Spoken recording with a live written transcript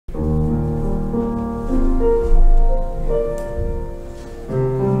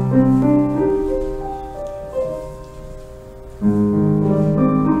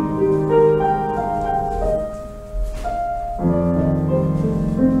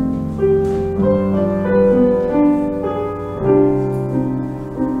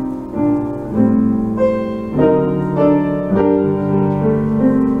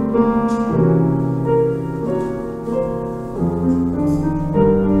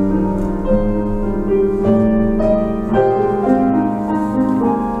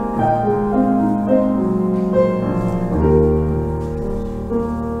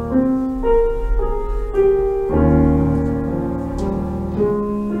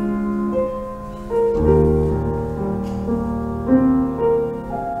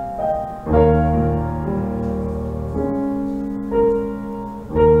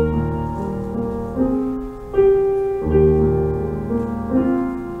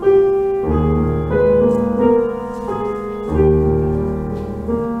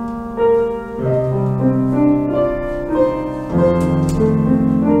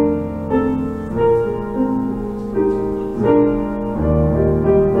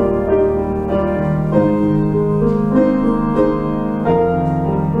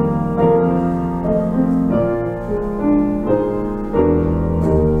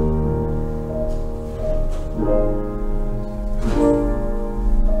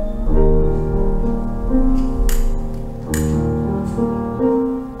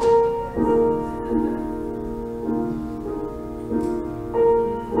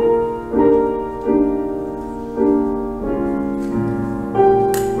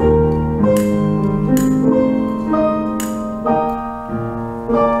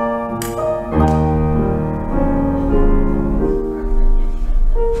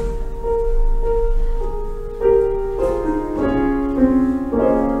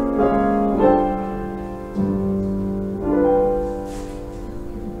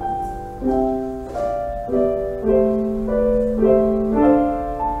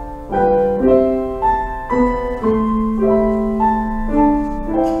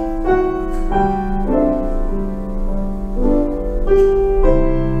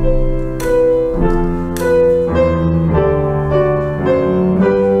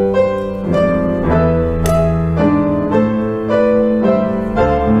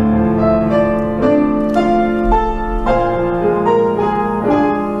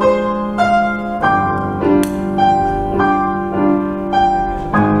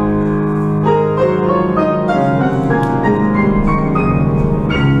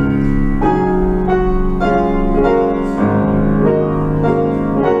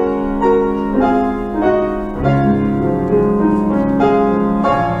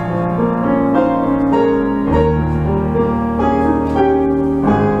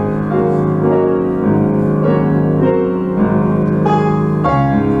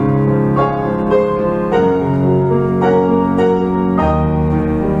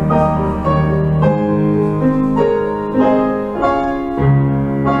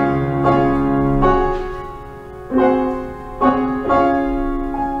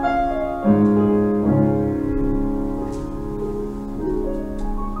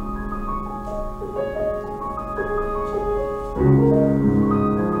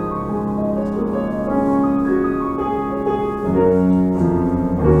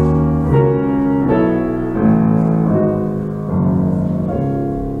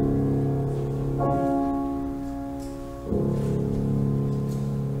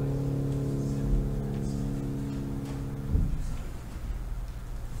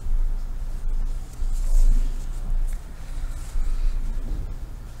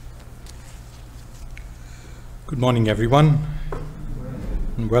Good morning, everyone,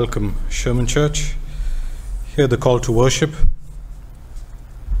 and welcome, Sherman Church. Hear the call to worship.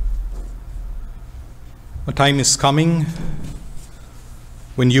 A time is coming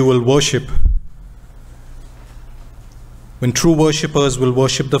when you will worship, when true worshippers will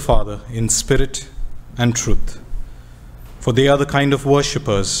worship the Father in spirit and truth, for they are the kind of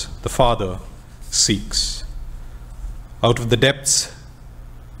worshippers the Father seeks. Out of the depths,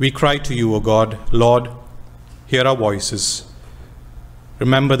 we cry to you, O God, Lord, hear our voices.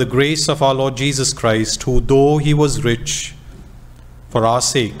 Remember the grace of our Lord Jesus Christ, who, though he was rich, for our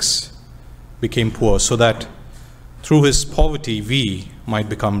sakes became poor, so that through his poverty we might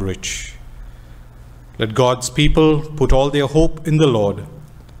become rich. Let God's people put all their hope in the Lord,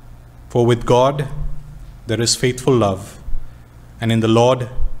 for with God there is faithful love, and in the Lord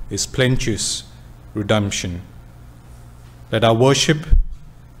is plenteous redemption. Let our worship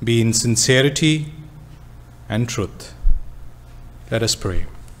be in sincerity and truth. Let us pray.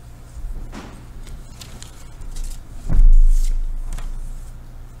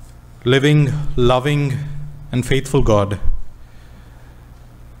 Living, loving, and faithful God,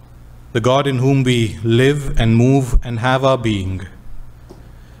 the God in whom we live and move and have our being,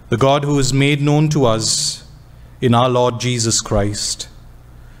 the God who is made known to us in our Lord Jesus Christ,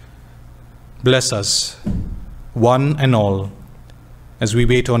 bless us, one and all, as we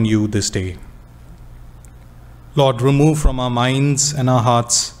wait on you this day. Lord, remove from our minds and our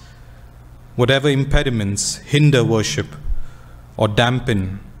hearts whatever impediments hinder worship or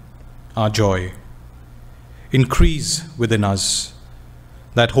dampen our joy. Increase within us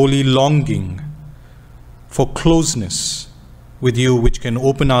that holy longing for closeness with you, which can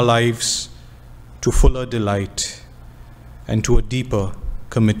open our lives to fuller delight and to a deeper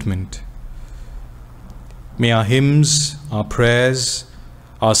commitment. May our hymns, our prayers,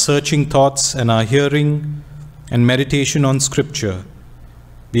 our searching thoughts, and our hearing and meditation on Scripture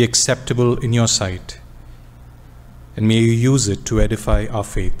be acceptable in your sight, and may you use it to edify our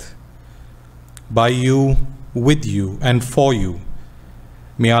faith. By you, with you, and for you,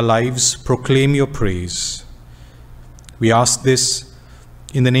 may our lives proclaim your praise. We ask this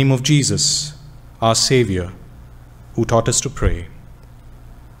in the name of Jesus, our Savior, who taught us to pray.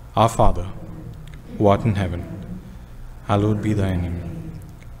 Our Father, who art in heaven, hallowed be thy name.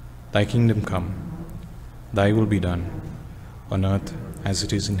 Thy kingdom come. Thy will be done, on earth as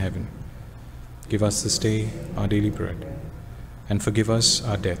it is in heaven. Give us this day our daily bread, and forgive us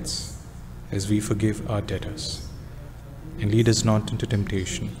our debts, as we forgive our debtors. And lead us not into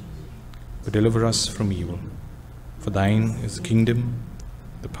temptation, but deliver us from evil. For thine is the kingdom,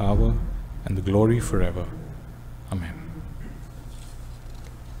 the power, and the glory forever. Amen.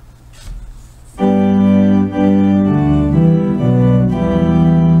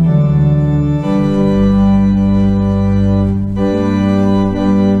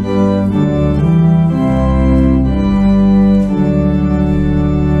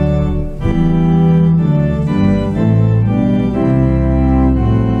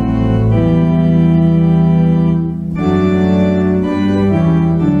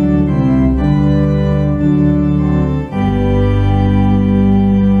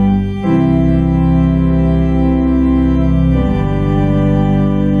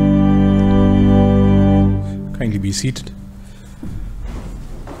 Seated.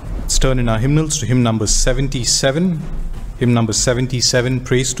 Let's turn in our hymnals to hymn number 77. Hymn number 77,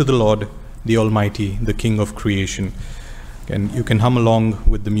 Praise to the Lord, the Almighty, the King of creation. And you can hum along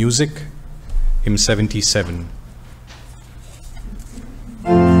with the music. Hymn 77.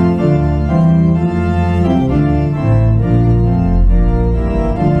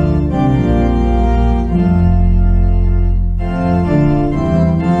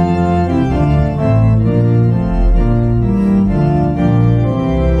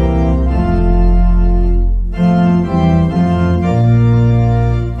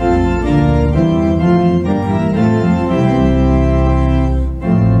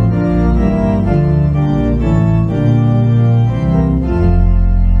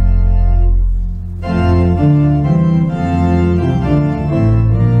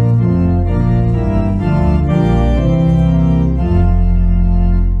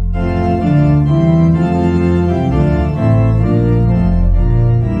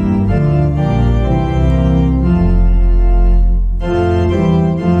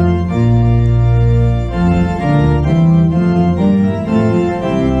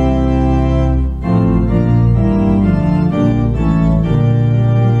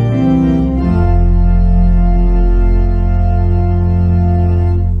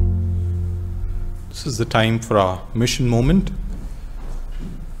 This is the time for our mission moment.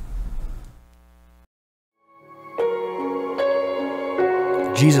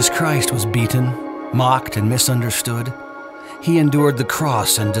 Jesus Christ was beaten, mocked, and misunderstood. He endured the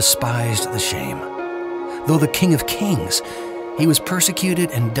cross and despised the shame. Though the King of Kings, he was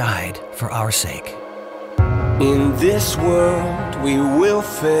persecuted and died for our sake. In this world we will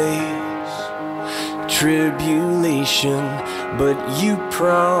face tribulation, but you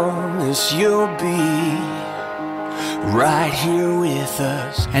promise you'll be right here with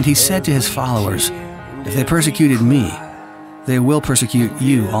us. And he said to his followers, if they persecuted me, they will persecute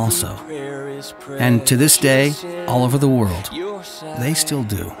you also. And to this day, all over the world, they still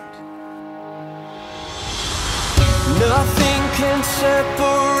do. Nothing can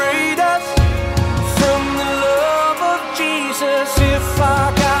separate us from the love of Jesus. If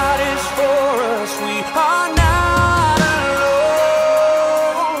our God is for us, we are not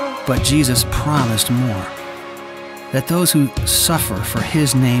alone. But Jesus promised more, that those who suffer for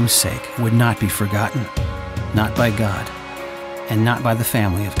his name's sake would not be forgotten, not by God, and not by the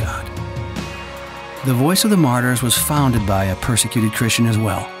family of God. The Voice of the Martyrs was founded by a persecuted Christian as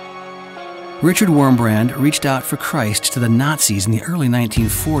well. Richard Wurmbrand reached out for Christ to the Nazis in the early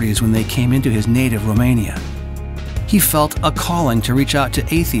 1940s when they came into his native Romania. He felt a calling to reach out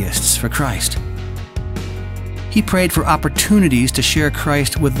to atheists for Christ. He prayed for opportunities to share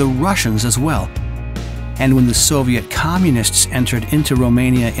Christ with the Russians as well. And when the Soviet communists entered into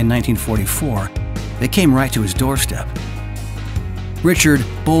Romania in 1944, they came right to his doorstep. Richard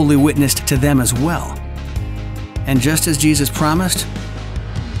boldly witnessed to them as well. And just as Jesus promised,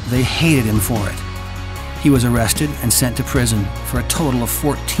 they hated him for it. He was arrested and sent to prison for a total of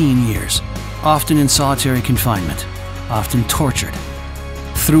 14 years, often in solitary confinement, often tortured.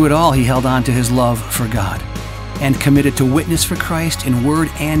 Through it all, he held on to his love for God and committed to witness for Christ in word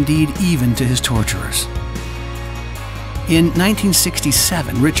and deed, even to his torturers. In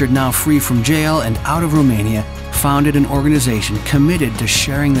 1967, Richard, now free from jail and out of Romania, founded an organization committed to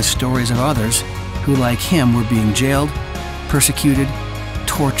sharing the stories of others who, like him, were being jailed, persecuted,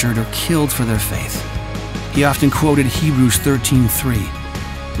 tortured, or killed for their faith. He often quoted Hebrews 13:3,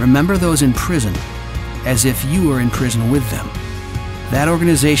 "Remember those in prison as if you were in prison with them." That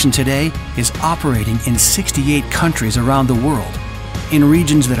organization today is operating in 68 countries around the world, in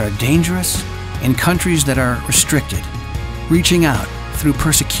regions that are dangerous, in countries that are restricted, reaching out through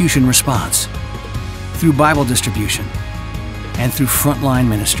persecution response, through Bible distribution, and through frontline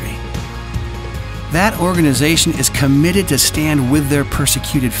ministry. That organization is committed to stand with their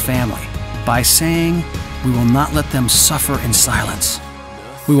persecuted family by saying, we will not let them suffer in silence.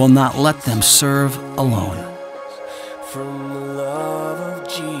 We will not let them serve alone. From the love of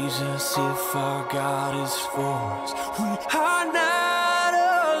Jesus, if our God is for us, we are not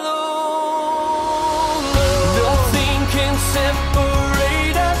alone. Nothing can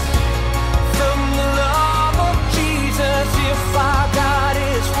separate us from the love of Jesus. If our God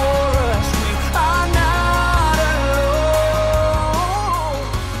is for us, we are not alone.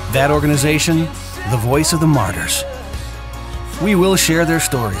 That organization, the Voice of the Martyrs. We will share their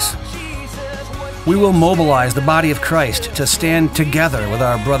stories. We will mobilize the body of Christ to stand together with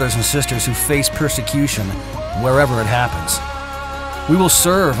our brothers and sisters who face persecution wherever it happens. We will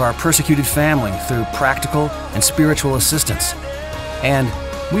serve our persecuted family through practical and spiritual assistance. And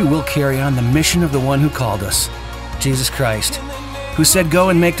we will carry on the mission of the one who called us, Jesus Christ, who said, "Go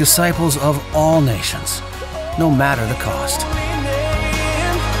and make disciples of all nations, no matter the cost."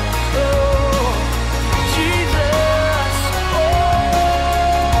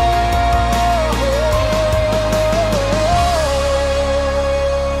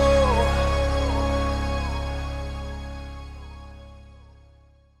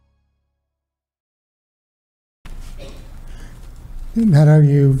 Now that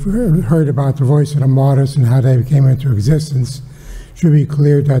you've heard about the Voice of the Martyrs and how they came into existence, it should be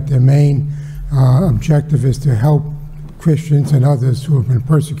clear that their main objective is to help Christians and others who have been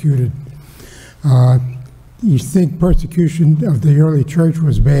persecuted. You think persecution of the early church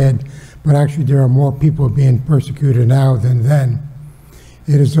was bad, but actually there are more people being persecuted now than then.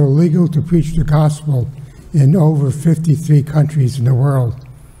 It is illegal to preach the gospel in over 53 countries in the world.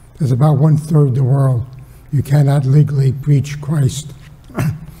 That's about 1/3 of the world. You cannot legally preach Christ.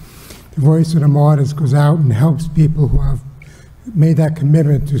 The Voice of the Martyrs goes out and helps people who have made that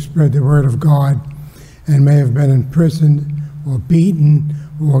commitment to spread the word of God and may have been imprisoned or beaten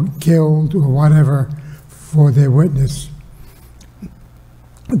or killed or whatever for their witness.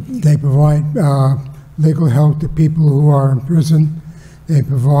 They provide legal help to people who are in prison. They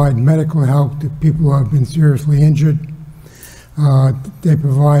provide medical help to people who have been seriously injured. They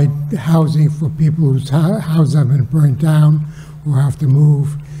provide housing for people whose houses have been burned down or have to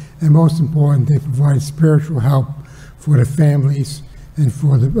move. And most important, they provide spiritual help for the families and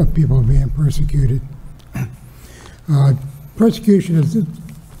for the people being persecuted. Persecution is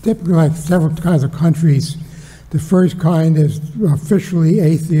typically like several kinds of countries. The first kind is officially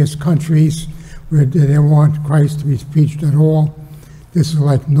atheist countries where they don't want Christ to be preached at all. This is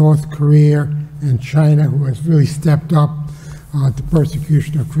like North Korea and China, who has really stepped up the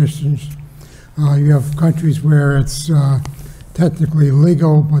persecution of Christians. You have countries where it's technically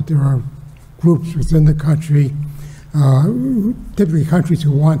legal, but there are groups within the country, typically countries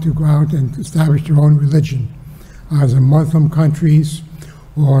who want to go out and establish their own religion. As in Muslim countries,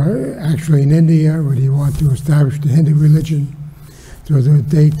 or actually in India, where they want to establish the Hindu religion. So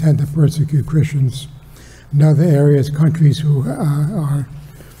they tend to persecute Christians. In other areas, countries who are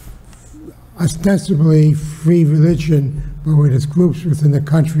ostensibly free religion, but where there's groups within the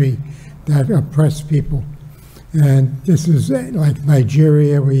country that oppress people. And this is like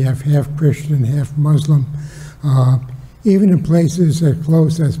Nigeria, where you have half Christian, half Muslim. Even in places as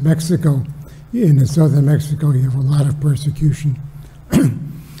close as Mexico, in southern Mexico, you have a lot of persecution.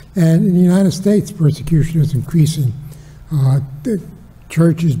 And in the United States, persecution is increasing. The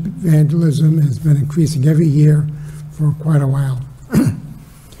church's vandalism has been increasing every year for quite a while.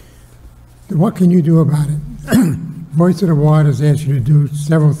 What can you do about it? Voice of the Word has asked you to do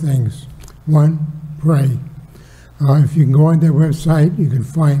several things. One, pray. If you can go on their website, you can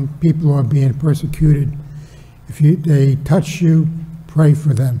find people who are being persecuted. If they touch you, pray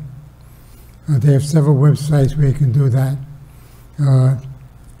for them. They have several websites where you can do that.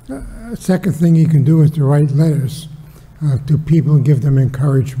 Second thing you can do is to write letters to people and give them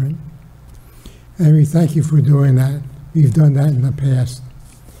encouragement. And we thank you for doing that. We've done that in the past.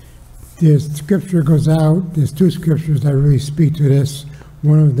 There's scripture goes out. There's two scriptures that really speak to this.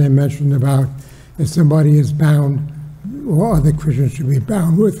 One of them mentioned about if somebody is bound, or other Christians should be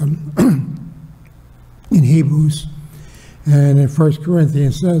bound with them in Hebrews. And in 1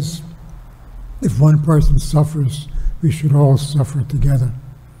 Corinthians says, if one person suffers, we should all suffer together.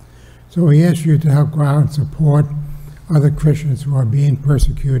 So we ask you to help go out and support other Christians who are being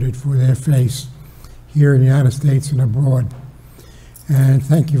persecuted for their faith here in the United States and abroad. And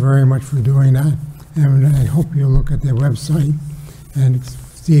thank you very much for doing that. And I hope you'll look at their website and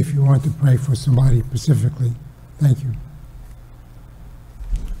see if you want to pray for somebody specifically. Thank you.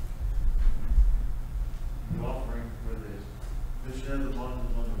 The offering for this mission of the month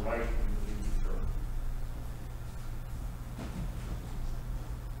is on the right.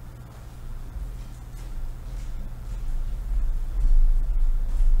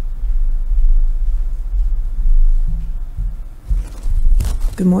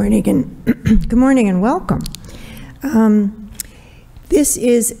 Good morning and welcome. This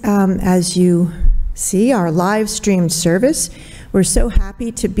is, as you see, our live streamed service. We're so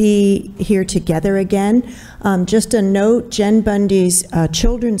happy to be here together again. Just a note, Jen Bundy's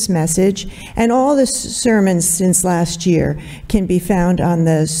children's message and all the sermons since last year can be found on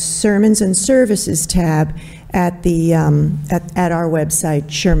the Sermons and Services tab at the at our website,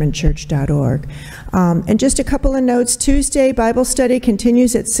 shermanchurch.org. And just a couple of notes. Tuesday Bible study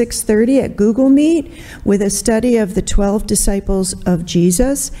continues at 6:30 at Google Meet with a study of the 12 disciples of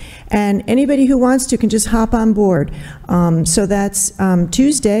Jesus. And anybody who wants to can just hop on board. So that's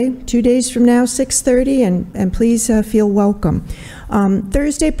Tuesday, 2 days from now, 6:30, and please feel welcome.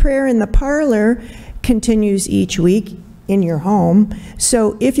 Thursday prayer in the parlor continues each week in your home.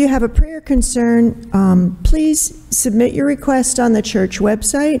 So if you have a prayer concern, please submit your request on the church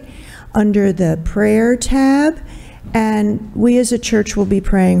website under the prayer tab, and we as a church will be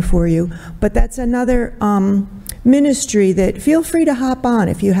praying for you. But that's another ministry that feel free to hop on.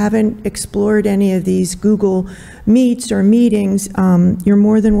 If you haven't explored any of these Google Meets or meetings, you're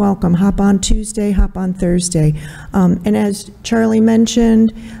more than welcome. Hop on Tuesday, hop on Thursday. And as Charlie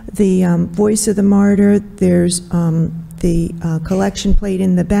mentioned, the Voice of the Martyr, there's the collection plate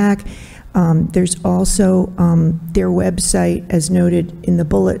in the back. There's also their website, as noted in the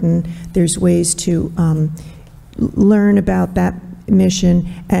bulletin. There's ways to learn about that mission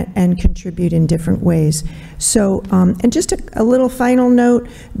and contribute in different ways. So, and just a little final note,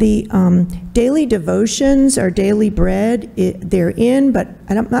 the daily devotions are daily bread. They're in, but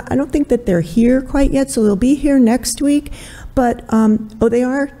I don't think that they're here quite yet, so they'll be here next week. But, oh, they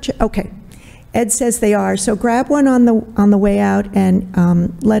are? Okay. Ed says they are, so grab one on the way out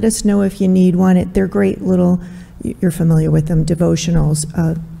and let us know if you need one. They're great little, you're familiar with them, devotionals,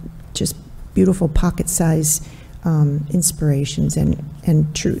 just beautiful pocket-size inspirations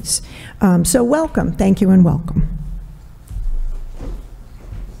and truths. So welcome, thank you and welcome.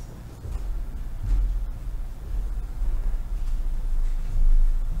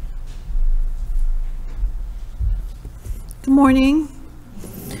 Good morning.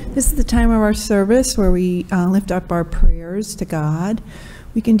 This is the time of our service where we lift up our prayers to God.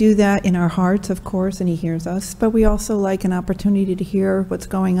 We can do that in our hearts, of course, and He hears us, but we also like an opportunity to hear what's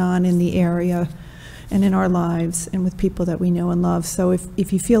going on in the area and in our lives and with people that we know and love. So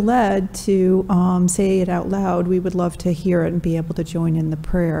if you feel led to say it out loud, we would love to hear it and be able to join in the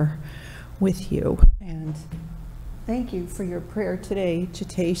prayer with you. And thank you for your prayer today,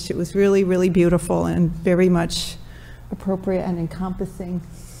 Jitesh. It was really, really beautiful and very much appropriate and encompassing.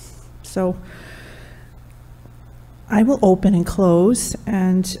 So I will open and close,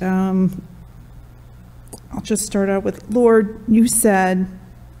 and I'll just start out with, Lord, you said,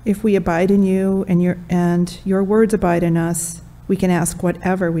 if we abide in you and your words abide in us, we can ask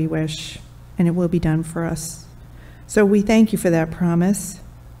whatever we wish, and it will be done for us. So we thank you for that promise.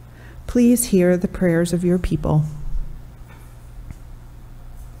 Please hear the prayers of your people.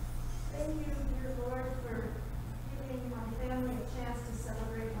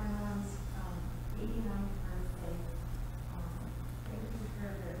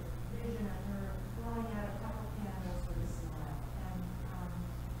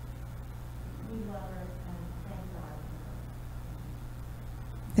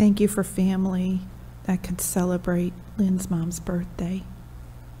 Thank you for family that could celebrate Lynn's mom's birthday.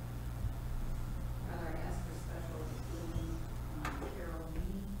 Father, I ask for special healing on Carol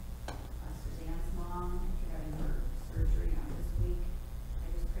Lee, Suzanne's mom, having her surgery on this week. I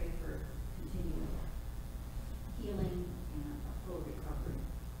just pray for continued healing and a full recovery.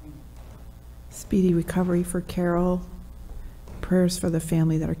 Thank you. Speedy recovery for Carol. Prayers for the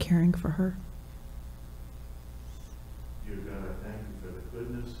family that are caring for her. Dear God, I thank you for the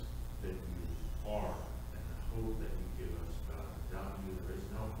goodness that you are and the hope that you give us, God. Without you, there is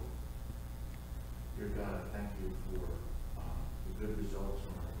no hope. Dear God, I thank you for the good results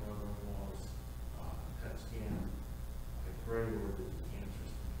from our brother-in-law's PET scan. I pray, Lord, that the cancer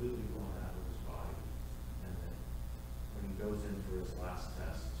is completely gone out of his body, and that when he goes in for his last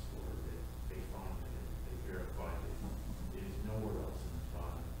tests, Lord, that they find it, they verify that it is nowhere else in his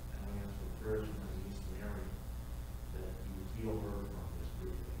body. And we ask for prayers from our niece Mary, that you would heal her from this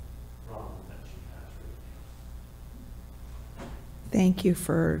breathing problem that she has right now. Thank you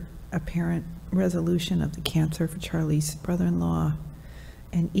for apparent resolution of the cancer for Charlie's brother-in-law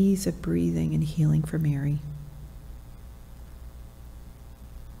and ease of breathing and healing for Mary.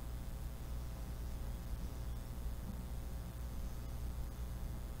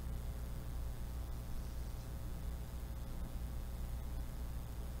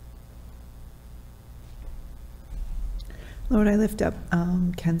 Lord, I lift up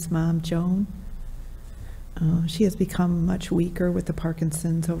Ken's mom, Joan. She has become much weaker with the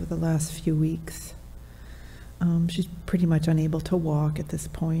Parkinson's over the last few weeks. She's pretty much unable to walk at this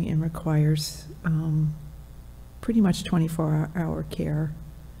point and requires pretty much 24-hour care.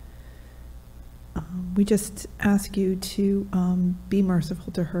 We just ask you to be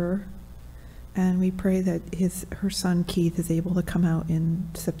merciful to her, and we pray that her son Keith is able to come out in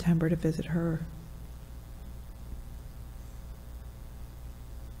September to visit her.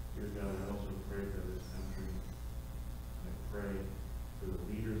 Dear God, I also pray for this country. I pray for the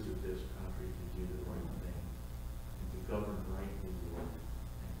leaders of this country to do the right thing and to govern rightly, Lord,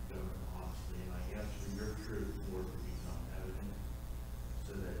 and to govern honestly. And I ask for your truth, Lord, to become evident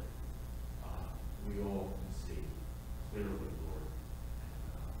so that we all can see clearly, Lord. And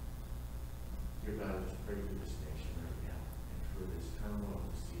dear God, I just pray for this nation right now and for this turmoil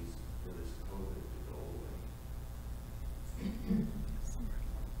season, for this COVID to go away.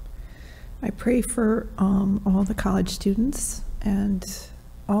 I pray for all the college students and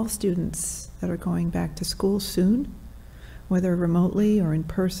all students that are going back to school soon, whether remotely or in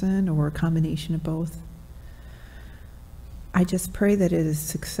person or a combination of both. I just pray that it is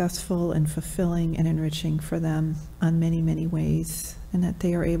successful and fulfilling and enriching for them on many, many ways, and that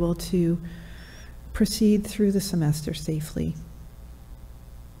they are able to proceed through the semester safely.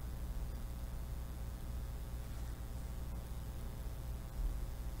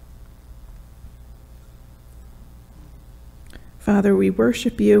 Father, we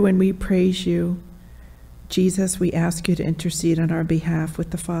worship you and we praise you. Jesus, we ask you to intercede on our behalf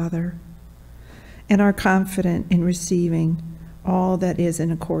with the Father, and are confident in receiving all that is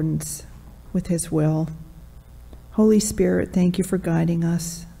in accordance with his will. Holy Spirit, thank you for guiding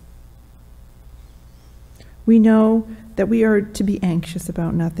us. We know that we are to be anxious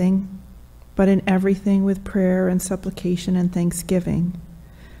about nothing, but in everything with prayer and supplication and thanksgiving,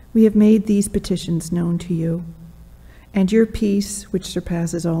 we have made these petitions known to you. And your peace, which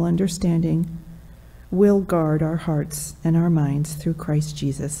surpasses all understanding, will guard our hearts and our minds through Christ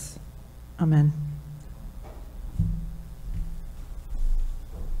Jesus. Amen.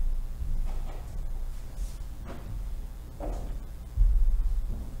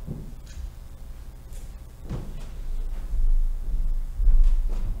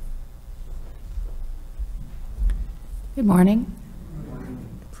 Good morning.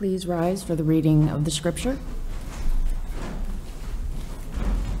 Please rise for the reading of the scripture.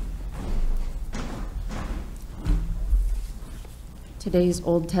 Today's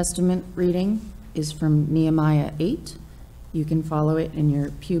Old Testament reading is from Nehemiah 8. You can follow it in your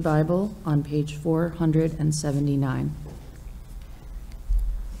Pew Bible on page 479.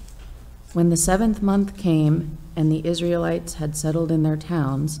 When the 7th month came and the Israelites had settled in their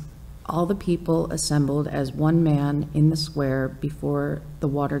towns, all the people assembled as one man in the square before the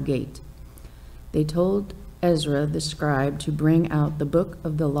water gate. They told Ezra the scribe to bring out the book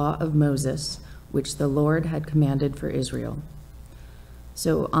of the law of Moses, which the Lord had commanded for Israel.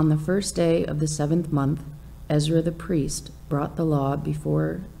 So on the first day of the 7th month, Ezra the priest brought the law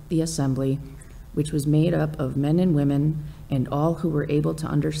before the assembly, which was made up of men and women and all who were able to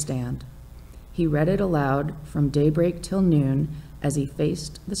understand. He read it aloud from daybreak till noon as he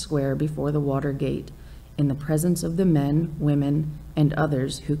faced the square before the water gate, in the presence of the men, women, and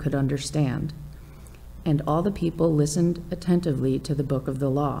others who could understand. And all the people listened attentively to the book of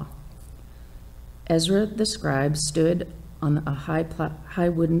the law. Ezra the scribe stood on a high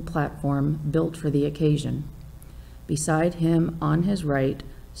wooden platform built for the occasion. Beside him on his right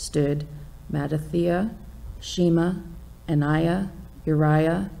stood Mattithiah, Shema, Ananiah,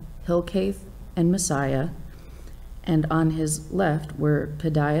 Uriah, Hilkiah, and Messiah, and on his left were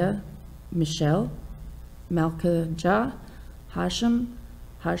Pedaiah, Mishael, Malchijah, Hashem,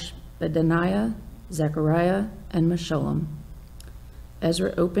 Hashbadaniah, Zechariah, and Meshullam.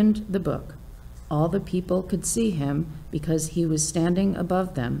 Ezra opened the book. All the people could see him because he was standing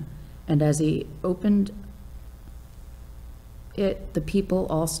above them, and as he opened it, the people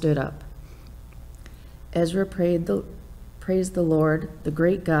all stood up. Ezra praised the Lord, the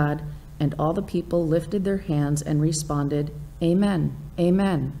great God, and all the people lifted their hands and responded, Amen,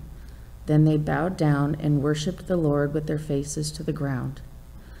 Amen. Then they bowed down and worshiped the Lord with their faces to the ground.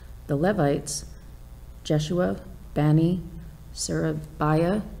 The Levites, Jeshua, Bani,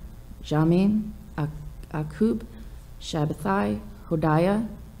 Sherebiah, Jamin, Akub, Shabbathai, Hodiah,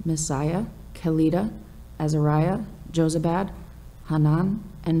 Messiah, Kelida, Azariah, Jozabad, Hanan,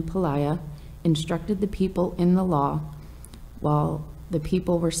 and Peliah, instructed the people in the law while the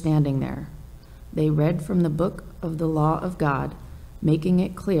people were standing there. They read from the book of the law of God, making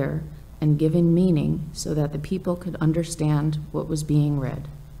it clear and giving meaning so that the people could understand what was being read.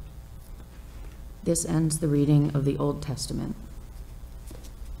 This ends the reading of the Old Testament.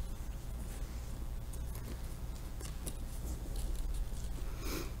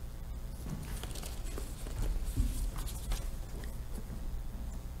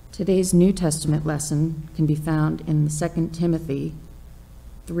 Today's New Testament lesson can be found in 2 Timothy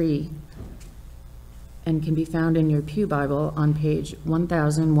 3 and can be found in your Pew Bible on page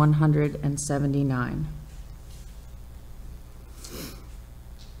 1179.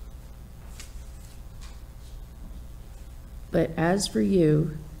 But as for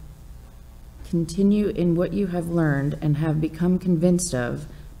you, continue in what you have learned and have become convinced of,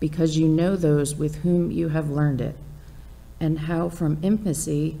 because you know those with whom you have learned it, and how from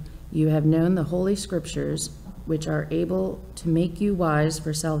infancy you have known the Holy Scriptures, which are able to make you wise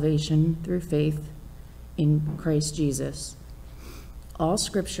for salvation through faith in Christ Jesus. All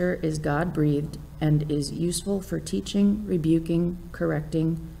Scripture is God-breathed and is useful for teaching, rebuking,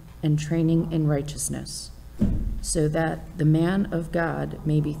 correcting, and training in righteousness, so that the man of God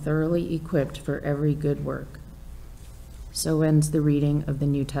may be thoroughly equipped for every good work. So ends the reading of the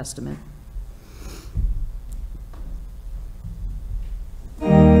New Testament.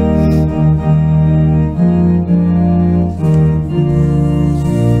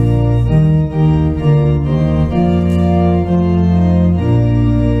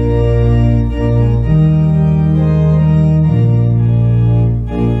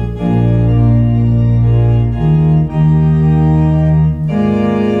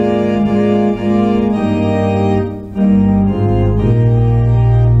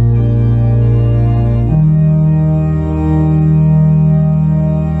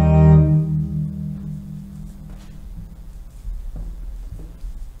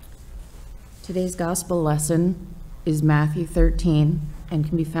 Today's gospel lesson is Matthew 13 and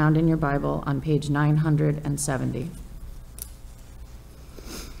can be found in your Bible on page 970.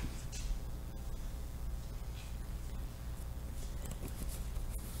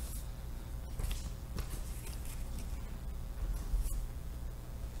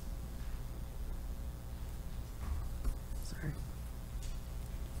 Sorry.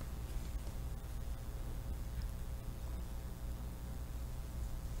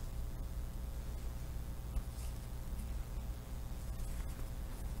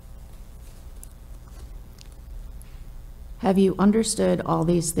 "Have you understood all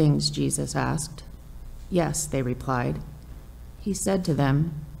these things?" Jesus asked. "Yes," they replied. He said to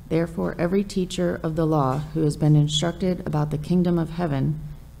them, "Therefore every teacher of the law who has been instructed about the kingdom of heaven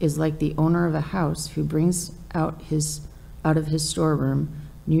is like the owner of a house who brings out of his storeroom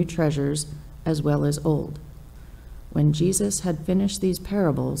new treasures as well as old." When Jesus had finished these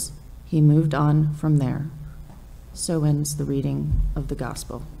parables, he moved on from there. So ends the reading of the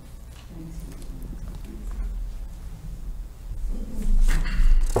gospel.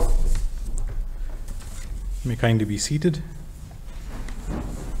 May kindly be seated.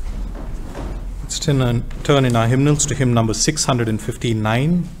 Let's turn in our hymnals to hymn number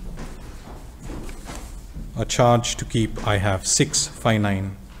 659. A charge to keep, I have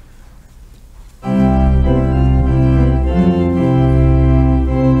 659.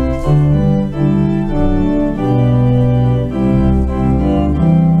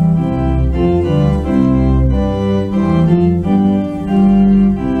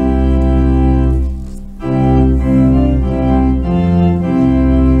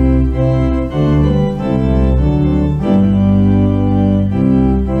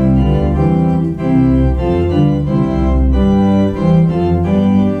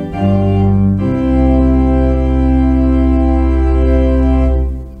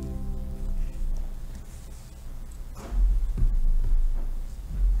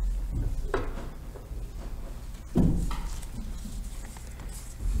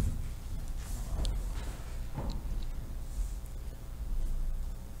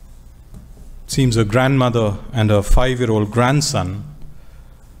 Seems a grandmother and a 5-year-old grandson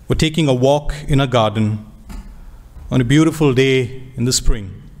were taking a walk in a garden on a beautiful day in the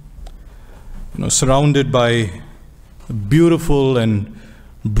spring, surrounded by beautiful and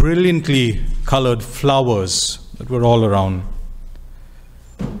brilliantly colored flowers that were all around.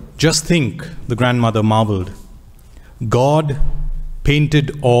 Just think, the grandmother marveled, God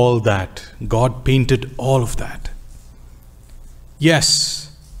painted all that. God painted all of that. Yes,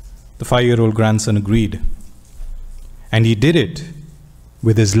 the 5-year-old grandson agreed. And he did it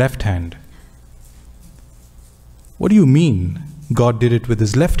with his left hand. What do you mean, God did it with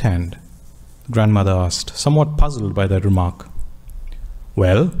his left hand? The grandmother asked, somewhat puzzled by that remark.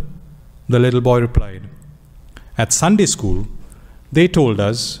 Well, the little boy replied, at Sunday school, they told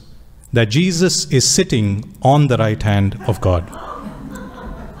us that Jesus is sitting on the right hand of God.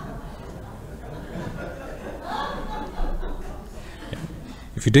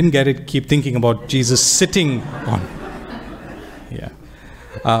 If you didn't get it, keep thinking about Jesus sitting on. Yeah.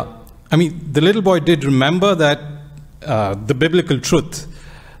 The little boy did remember that the biblical truth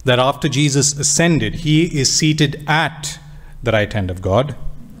that after Jesus ascended, he is seated at the right hand of God.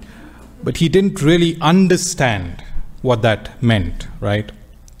 But he didn't really understand what that meant, right?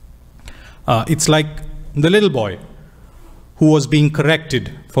 It's like the little boy who was being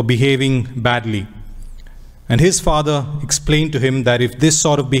corrected for behaving badly. And his father explained to him that if this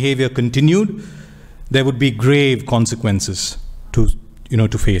sort of behavior continued, there would be grave consequences to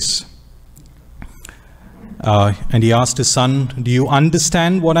face. And he asked his son, do you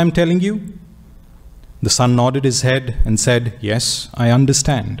understand what I'm telling you? The son nodded his head and said, yes, I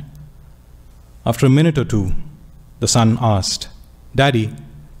understand. After a minute or two, the son asked, Daddy,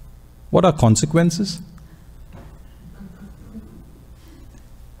 what are consequences?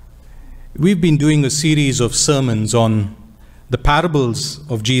 We've been doing a series of sermons on the parables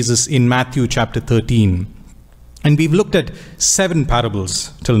of Jesus in Matthew chapter 13. And we've looked at 7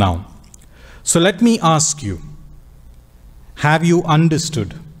 parables till now. So let me ask you, have you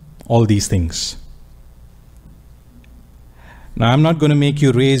understood all these things? Now, I'm not going to make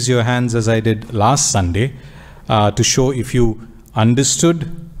you raise your hands as I did last Sunday to show if you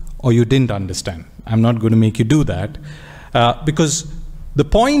understood or you didn't understand. I'm not going to make you do that because the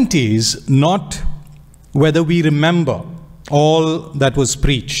point is not whether we remember all that was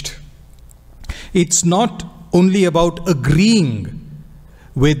preached. It's not only about agreeing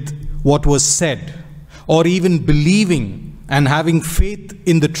with what was said or even believing and having faith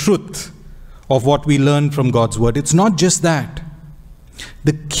in the truth of what we learn from God's word. It's not just that.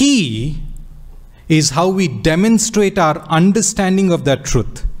 The key is how we demonstrate our understanding of that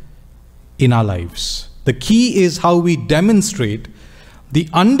truth in our lives. The key is how we demonstrate the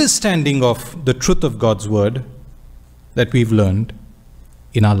understanding of the truth of God's word that we've learned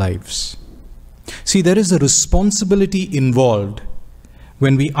in our lives. See, there is a responsibility involved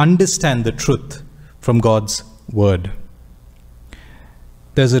when we understand the truth from God's word.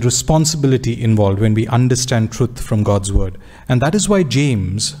 There's a responsibility involved when we understand truth from God's word. And that is why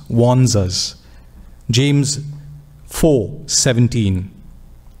James warns us. James 4:17.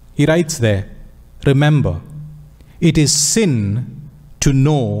 He writes there, remember, it is sin to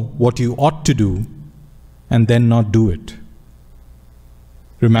know what you ought to do and then not do it.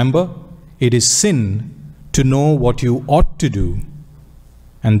 Remember, it is sin to know what you ought to do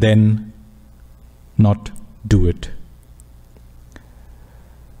and then not do it.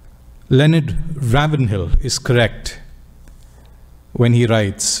 Leonard Ravenhill is correct when he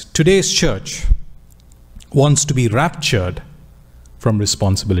writes, today's church wants to be raptured from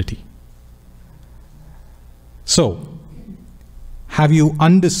responsibility. So, have you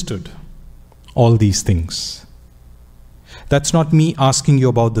understood all these things? That's not me asking you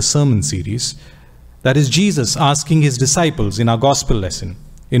about the sermon series. That is Jesus asking his disciples in our gospel lesson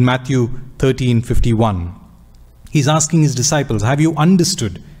in Matthew 13:51. He's asking his disciples, have you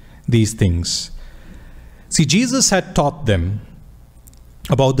understood these things? See, Jesus had taught them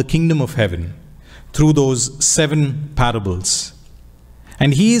about the kingdom of heaven through those 7 parables.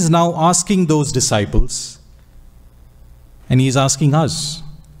 And he is now asking those disciples, and he is asking us,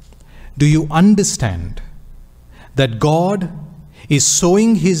 do you understand that God is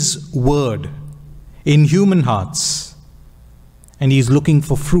sowing his word in human hearts and he is looking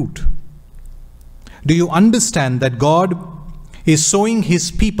for fruit? Do you understand that God is sowing his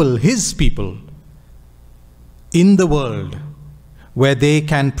people in the world where they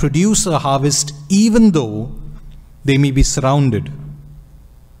can produce a harvest even though they may be surrounded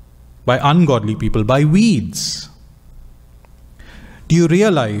by ungodly people, by weeds? Do you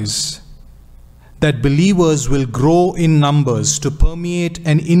realize that believers will grow in numbers to permeate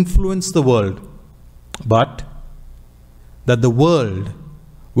and influence the world, but that the world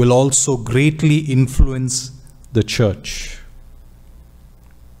will also greatly influence the church?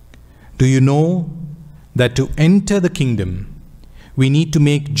 Do you know that to enter the kingdom, we need to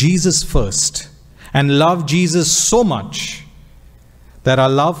make Jesus first and love Jesus so much that our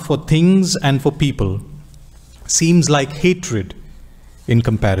love for things and for people seems like hatred in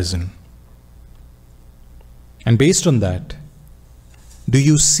comparison? And based on that, do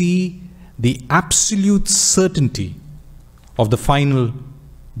you see the absolute certainty of the final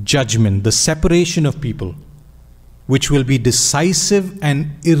judgment, the separation of people, which will be decisive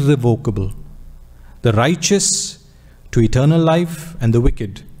and irrevocable? The righteous to eternal life and the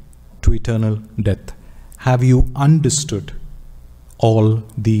wicked to eternal death. Have you understood all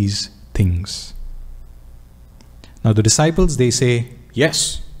these things? Now the disciples, they say,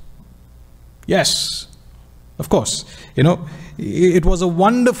 yes. Yes. Of course, it was a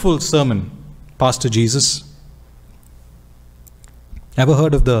wonderful sermon, Pastor Jesus. Ever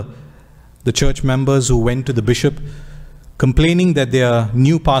heard of the church members who went to the bishop complaining that their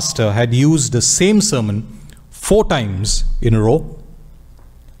new pastor had used the same sermon 4 times in a row?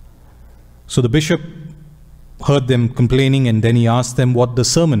 So the bishop heard them complaining, and then he asked them what the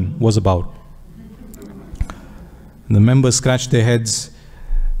sermon was about. And the members scratched their heads,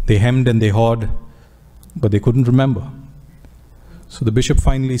 they hemmed and they hawed, but they couldn't remember. So the bishop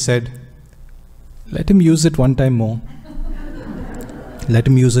finally said, let him use it one time more. Let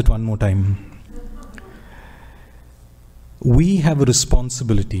him use it one more time. We have a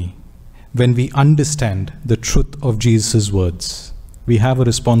responsibility when we understand the truth of Jesus' words. We have a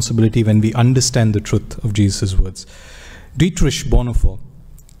responsibility when we understand the truth of Jesus' words. Dietrich Bonhoeffer,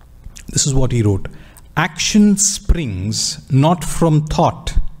 this is what he wrote: action springs not from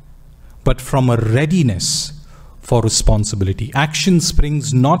thought, but from a readiness for responsibility. Action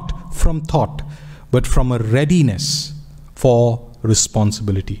springs not from thought, but from a readiness for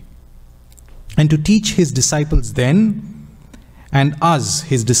responsibility. And to teach his disciples then, and us,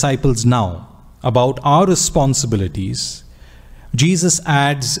 his disciples now, about our responsibilities, Jesus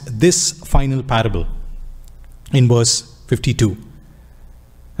adds this final parable in verse 52.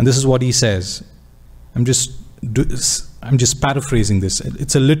 And this is what he says. I'm just paraphrasing this.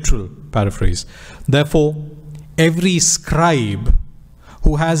 It's a literal paraphrase. Therefore, every scribe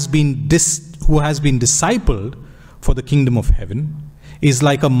who has been discipled for the kingdom of heaven is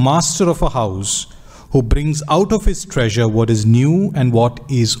like a master of a house who brings out of his treasure what is new and what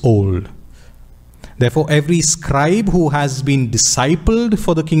is old. Therefore, every scribe who has been discipled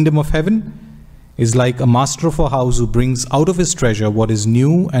for the kingdom of heaven is like a master of a house who brings out of his treasure what is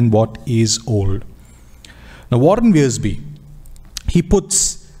new and what is old. Now, Warren Wiersbe, he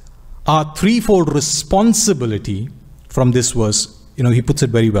puts our threefold responsibility from this verse, he puts it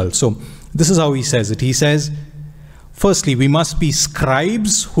very well. So, this is how he says it. He says, firstly, we must be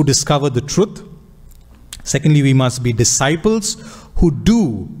scribes who discover the truth. Secondly, we must be disciples who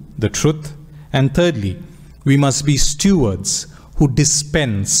do the truth. And thirdly, we must be stewards who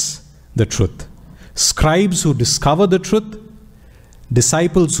dispense the truth. Scribes who discover the truth,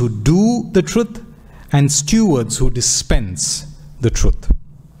 disciples who do the truth, and stewards who dispense the truth.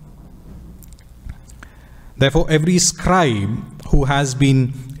 Therefore, every scribe who has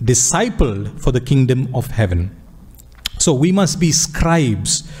been discipled for the kingdom of heaven. So we must be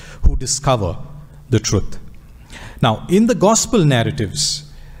scribes who discover the truth. Now, in the gospel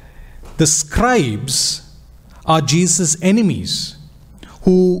narratives, the scribes are Jesus' enemies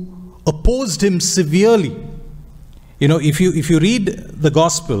who opposed him severely. You know, if you read the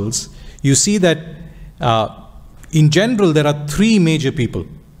Gospels, you see that in general there are three major people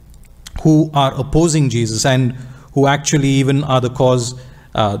who are opposing Jesus and who actually even are the cause,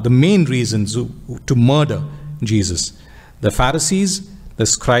 the main reasons to murder Jesus. The Pharisees, the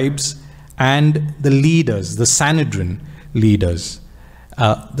scribes, and the leaders, the Sanhedrin leaders.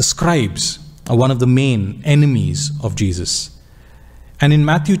 The scribes are one of the main enemies of Jesus. And in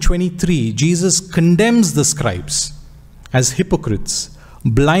Matthew 23, Jesus condemns the scribes as hypocrites,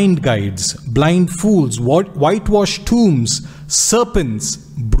 blind guides, blind fools, whitewashed tombs, serpents,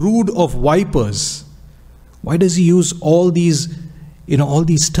 brood of vipers. Why does he use all these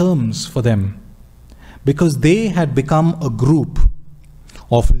terms for them? Because they had become a group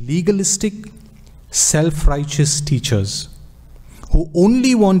of legalistic, self-righteous teachers who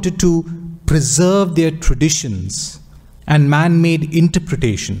only wanted to preserve their traditions and man-made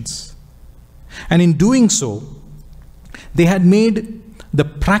interpretations. And in doing so, they had made the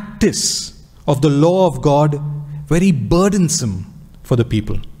practice of the law of God very burdensome for the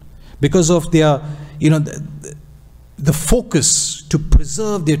people because of their, the focus to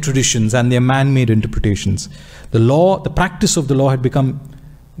preserve their traditions and their man-made interpretations. The practice of the law had become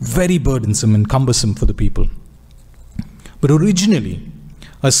very burdensome and cumbersome for the people. But originally,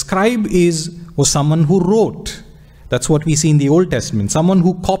 a scribe was someone who wrote. That's what we see in the Old Testament, someone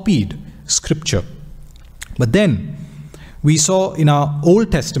who copied scripture. But then we saw in our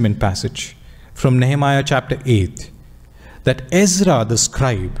Old Testament passage from Nehemiah chapter 8 that Ezra the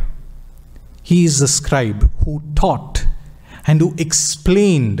scribe, he is the scribe who taught and who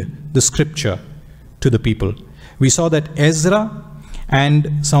explained the scripture to the people. We saw that Ezra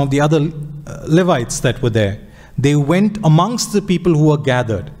and some of the other Levites that were there, they went amongst the people who were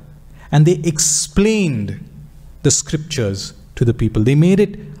gathered and they explained the scriptures to the people. They made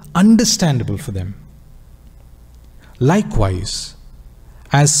it understandable for them. Likewise,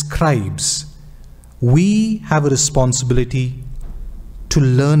 as scribes, we have a responsibility to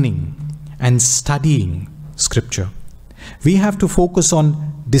learning and studying scripture. We have to focus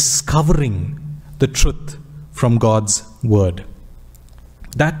on discovering the truth from God's word.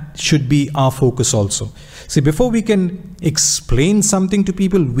 That should be our focus also. See, before we can explain something to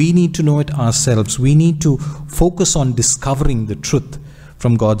people, we need to know it ourselves. We need to focus on discovering the truth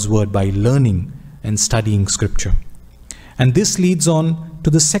from God's word by learning and studying scripture. And this leads on to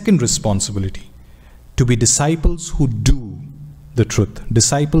the second responsibility, to be disciples who do the truth.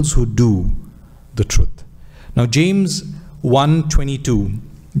 Disciples who do the truth. Now, James 1:22,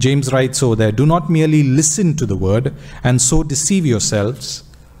 James writes over there, do not merely listen to the word and so deceive yourselves.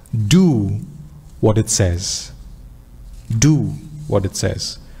 Do what it says. Do what it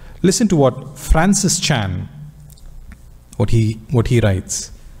says. Listen to what Francis Chan, what he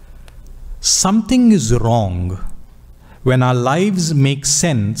writes. Something is wrong when our lives make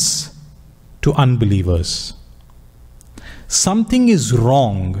sense to unbelievers. Something is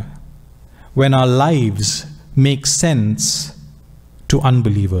wrong when our lives make sense to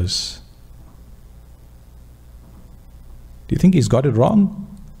unbelievers. Do you think he's got it wrong?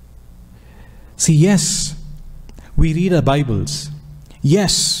 See, yes, we read our Bibles.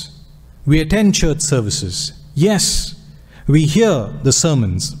 Yes, we attend church services. Yes, we hear the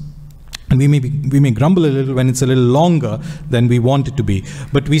sermons. And we may grumble a little when it's a little longer than we want it to be.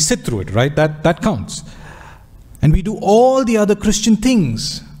 But we sit through it, right? That counts. And we do all the other Christian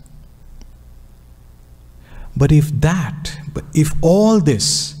things. But if all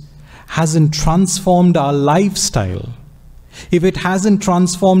this hasn't transformed our lifestyle, if it hasn't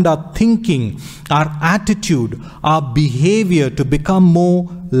transformed our thinking, our attitude, our behavior to become more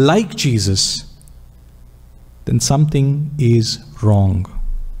like Jesus, then something is wrong.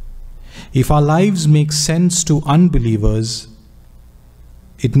 If our lives make sense to unbelievers,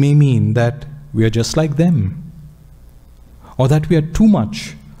 it may mean that we are just like them, or that we are too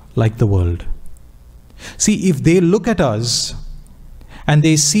much like the world. See, if they look at us and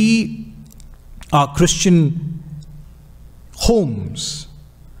they see our Christian homes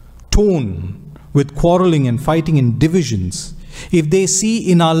torn with quarreling and fighting and divisions, if they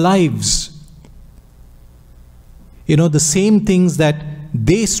see in our lives, the same things that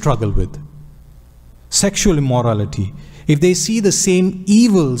they struggle with, sexual immorality, if they see the same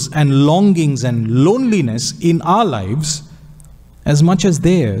evils and longings and loneliness in our lives as much as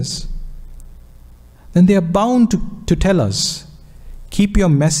theirs, then they are bound to tell us, keep your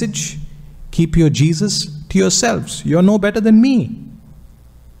message, keep your Jesus to yourselves. You're no better than me.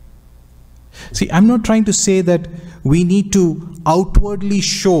 See, I'm not trying to say that we need to outwardly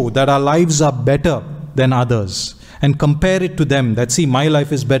show that our lives are better than others and compare it to them, that see, my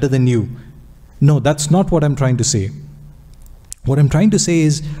life is better than you. No, that's not what I'm trying to say. What I'm trying to say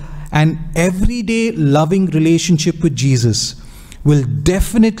is an everyday loving relationship with Jesus will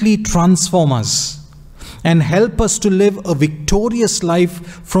definitely transform us and help us to live a victorious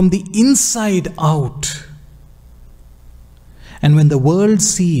life from the inside out. And when the world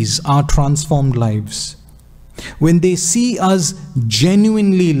sees our transformed lives, when they see us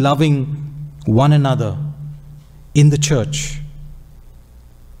genuinely loving one another in the church,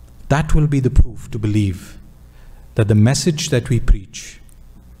 that will be the proof to believe that the message that we preach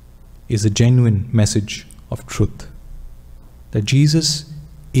is a genuine message of truth. That Jesus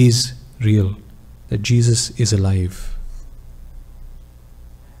is real. That Jesus is alive.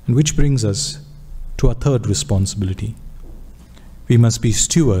 And which brings us to our third responsibility. We must be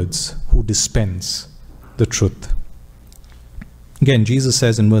stewards who dispense the truth. Again, Jesus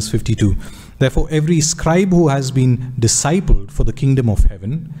says in verse 52, therefore every scribe who has been discipled for the kingdom of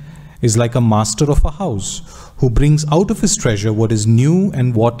heaven is like a master of a house, who brings out of his treasure what is new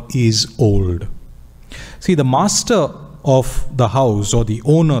and what is old. See, the master of the house, or the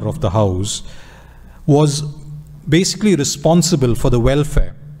owner of the house, was basically responsible for the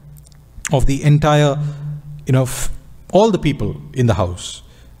welfare of the entire, all the people in the house,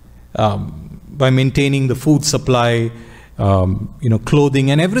 by maintaining the food supply,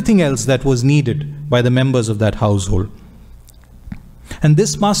 clothing and everything else that was needed by the members of that household. And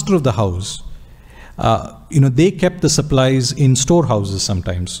this master of the house, they kept the supplies in storehouses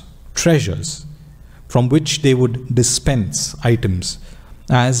sometimes, treasures, from which they would dispense items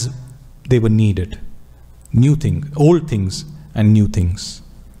as they were needed. New things, old things and new things.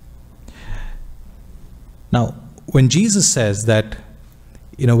 Now, when Jesus says that,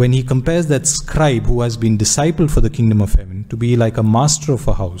 when he compares that scribe who has been discipled for the kingdom of heaven to be like a master of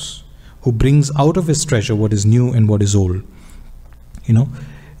a house, who brings out of his treasure what is new and what is old.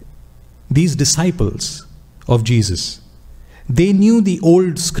 These disciples of Jesus, they knew the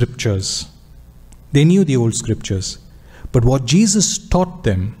old scriptures. They knew the old scriptures. But what Jesus taught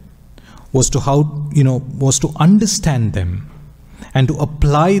them was to understand them and to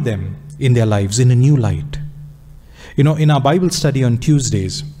apply them in their lives in a new light. In our Bible study on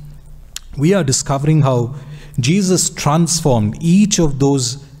Tuesdays, we are discovering how Jesus transformed each of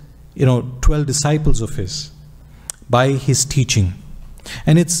those 12 disciples of his by his teaching.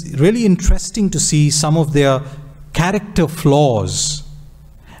 And it's really interesting to see some of their character flaws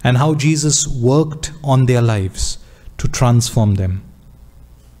and how Jesus worked on their lives to transform them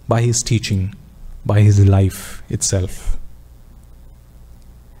by his teaching, by his life itself.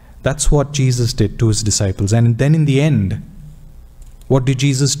 That's what Jesus did to his disciples. And then in the end, what did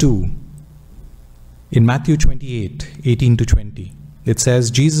Jesus do? In Matthew 28, 18 to 20, it says,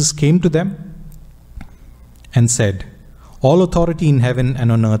 Jesus came to them and said, all authority in heaven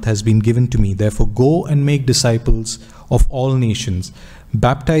and on earth has been given to me. Therefore, go and make disciples of all nations,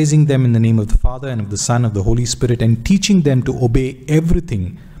 baptizing them in the name of the Father and of the Son and of the Holy Spirit, and teaching them to obey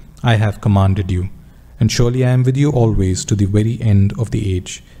everything I have commanded you. And surely I am with you always to the very end of the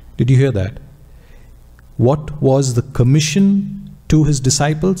age. Did you hear that? What was the commission to his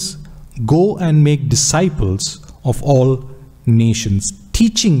disciples? Go and make disciples of all nations,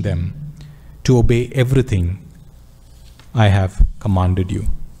 teaching them to obey everything I have commanded you.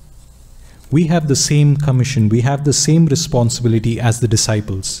 We have the same commission, we have the same responsibility as the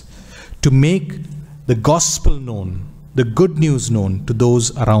disciples to make the gospel known, the good news known to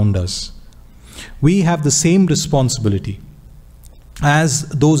those around us. We have the same responsibility as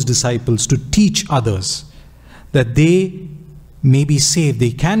those disciples to teach others that they may be saved,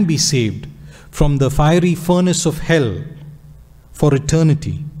 they can be saved from the fiery furnace of hell for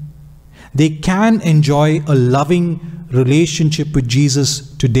eternity. They can enjoy a loving relationship with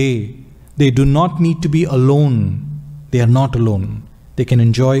Jesus today. They do not need to be alone. They are not alone. They can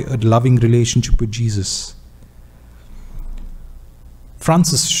enjoy a loving relationship with Jesus.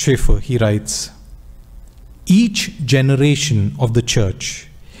 Francis Schaeffer, he writes, each generation of the church,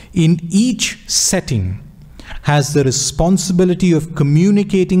 in each setting, has the responsibility of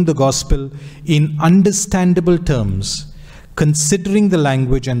communicating the gospel in understandable terms, considering the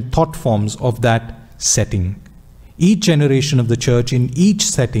language and thought forms of that setting. Each generation of the church in each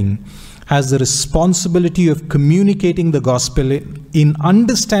setting has the responsibility of communicating the gospel in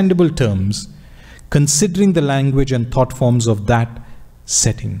understandable terms, considering the language and thought forms of that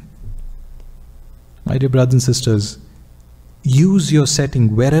setting. My dear brothers and sisters, use your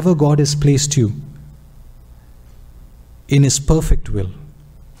setting wherever God has placed you in His perfect will.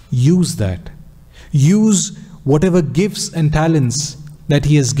 Use that. Use whatever gifts and talents that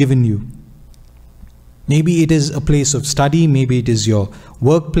He has given you. Maybe it is a place of study, maybe it is your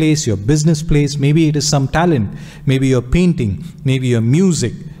workplace, your business place, maybe it is some talent, maybe your painting, maybe your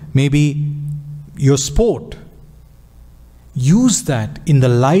music, maybe your sport. Use that in the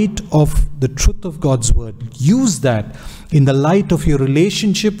light of the truth of God's word. Use that in the light of your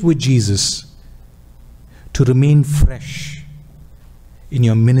relationship with Jesus to remain fresh in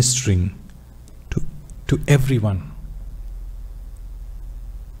your ministering to everyone.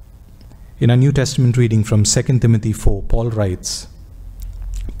 In our New Testament reading from 2 Timothy 4, Paul writes,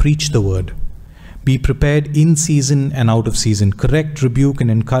 "Preach the word. Be prepared in season and out of season. Correct, rebuke, and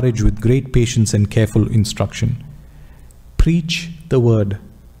encourage with great patience and careful instruction." Preach the word,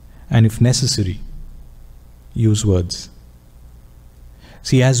 and if necessary, use words.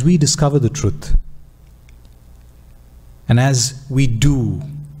 See, as we discover the truth, and as we do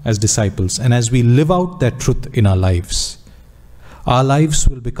as disciples, and as we live out that truth in our lives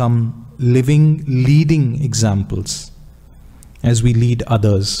will become living, leading examples as we lead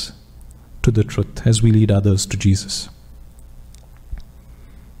others to the truth, as we lead others to Jesus.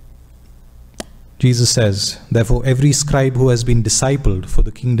 Jesus says, "Therefore every scribe who has been discipled for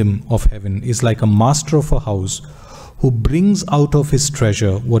the kingdom of heaven is like a master of a house who brings out of his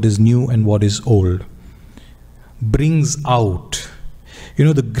treasure what is new and what is old." Brings out. You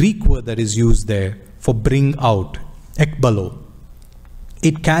know, the Greek word that is used there for bring out, ekbalo,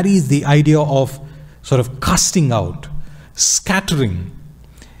 it carries the idea of sort of casting out, scattering,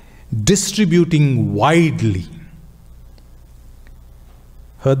 distributing widely.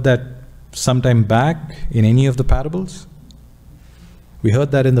 Heard that sometime back in any of the parables? We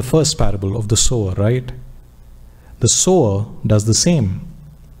heard that in the first parable of the sower, right? The sower does the same.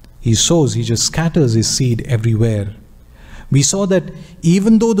 He sows, he just scatters his seed everywhere. We saw that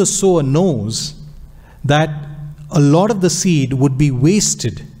even though the sower knows that a lot of the seed would be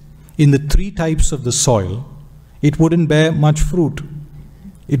wasted in the three types of the soil, it wouldn't bear much fruit.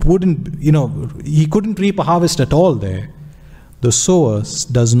 It wouldn't, he couldn't reap a harvest at all there. The sower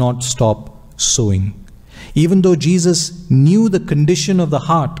does not stop sowing. Even though Jesus knew the condition of the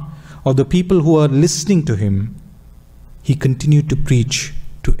heart of the people who are listening to him, he continued to preach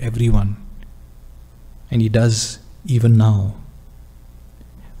to everyone. And he does even now.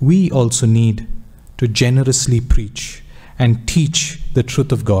 We also need to generously preach and teach the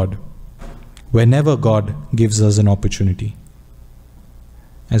truth of God whenever God gives us an opportunity,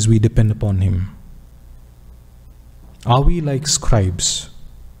 as we depend upon him. Are we like scribes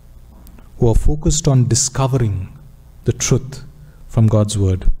who are focused on discovering the truth from God's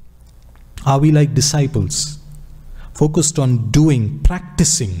word? Are we like disciples focused on doing,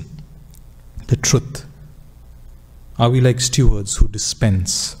 practicing the truth? Are we like stewards who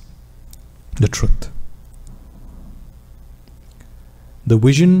dispense the truth? The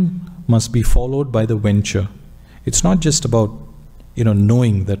vision must be followed by the venture. It's not just about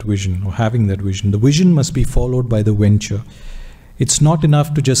knowing that vision or having that vision. The vision must be followed by the venture. It's not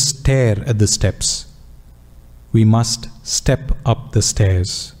enough to just stare at the steps. We must step up the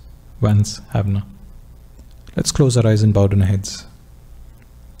stairs. Vans Havna. Let's close our eyes and bow down our heads.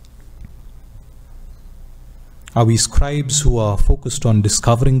 Are we scribes who are focused on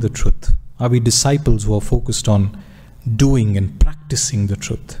discovering the truth? Are we disciples who are focused on doing and practicing the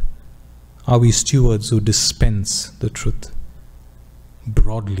truth? Are we stewards who dispense the truth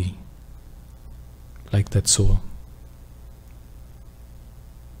broadly, like that sower?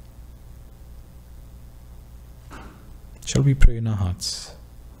 Shall we pray in our hearts?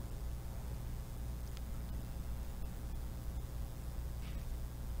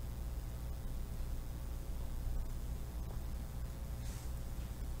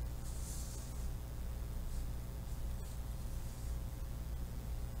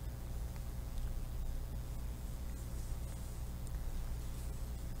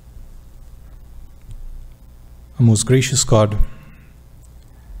 Most gracious God,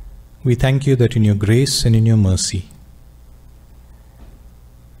 we thank you that in your grace and in your mercy,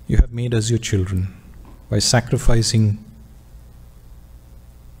 you have made us your children by sacrificing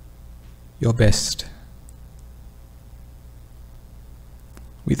your best.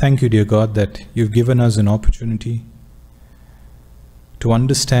 We thank you, dear God, that you've given us an opportunity to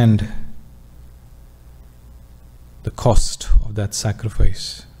understand the cost of that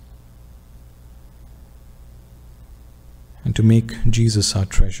sacrifice. and to make Jesus our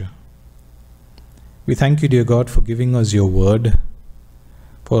treasure. We thank you, dear God, for giving us your word,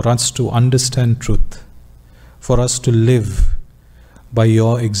 for us to understand truth, for us to live by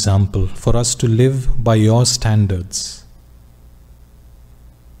your example, for us to live by your standards.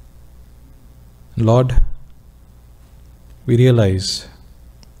 Lord, we realize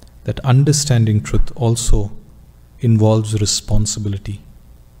that understanding truth also involves responsibility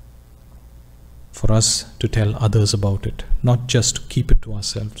for us to tell others about it, not just to keep it to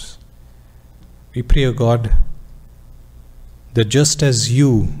ourselves. We pray, O God, that just as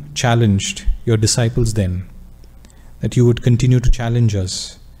you challenged your disciples then, that you would continue to challenge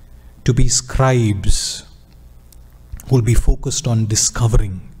us to be scribes who will be focused on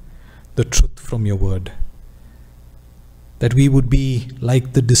discovering the truth from your word. That we would be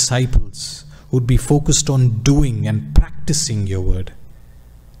like the disciples who would be focused on doing and practicing your word.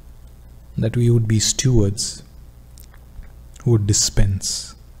 That we would be stewards who would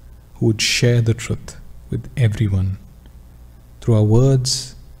dispense, who would share the truth with everyone through our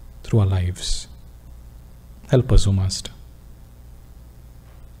words, through our lives. Help us, O Master.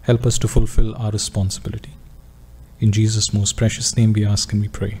 Help us to fulfill our responsibility. In Jesus' most precious name we ask and we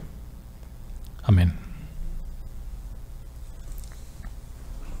pray. Amen.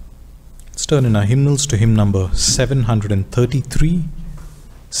 Let's turn in our hymnals to hymn number 733.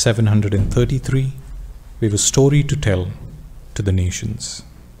 733. We have a story to tell to the nations.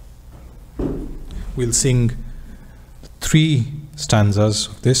 We'll sing 3 stanzas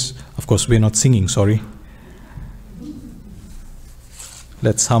of this. Of course, we're not singing, sorry.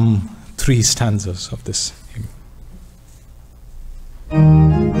 Let's hum 3 stanzas of this hymn.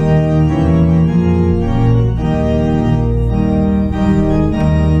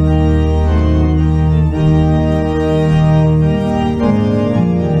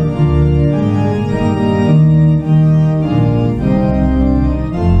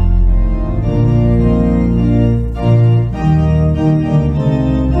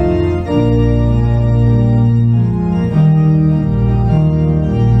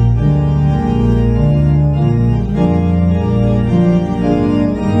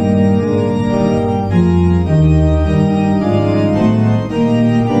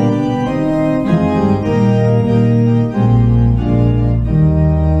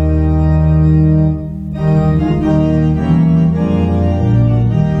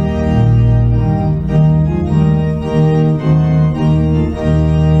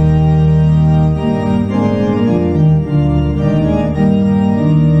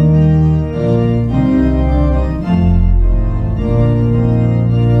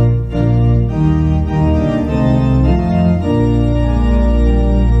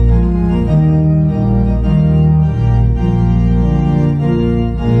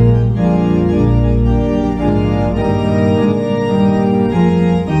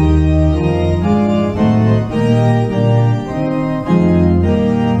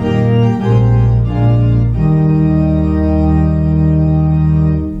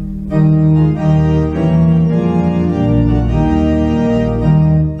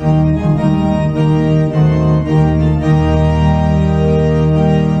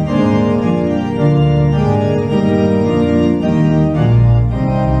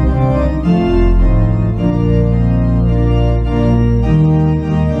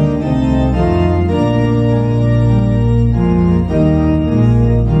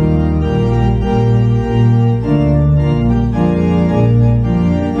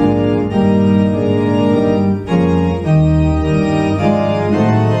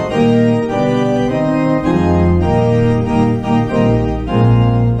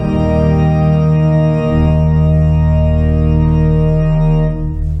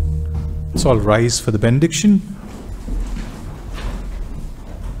 Let's all rise for the benediction.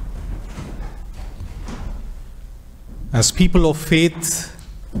 As people of faith,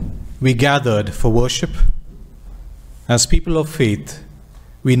 we gathered for worship. As people of faith,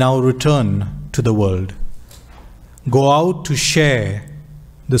 we now return to the world. Go out to share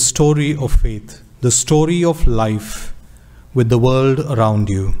the story of faith, the story of life with the world around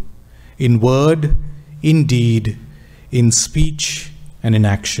you, in word, in deed, in speech, and in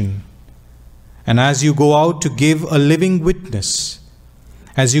action. And as you go out to give a living witness,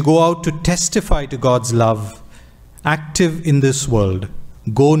 as you go out to testify to God's love, active in this world,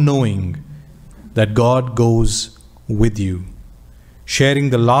 go knowing that God goes with you,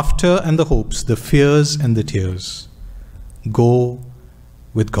 sharing the laughter and the hopes, the fears and the tears. Go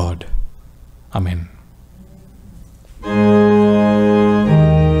with God. Amen.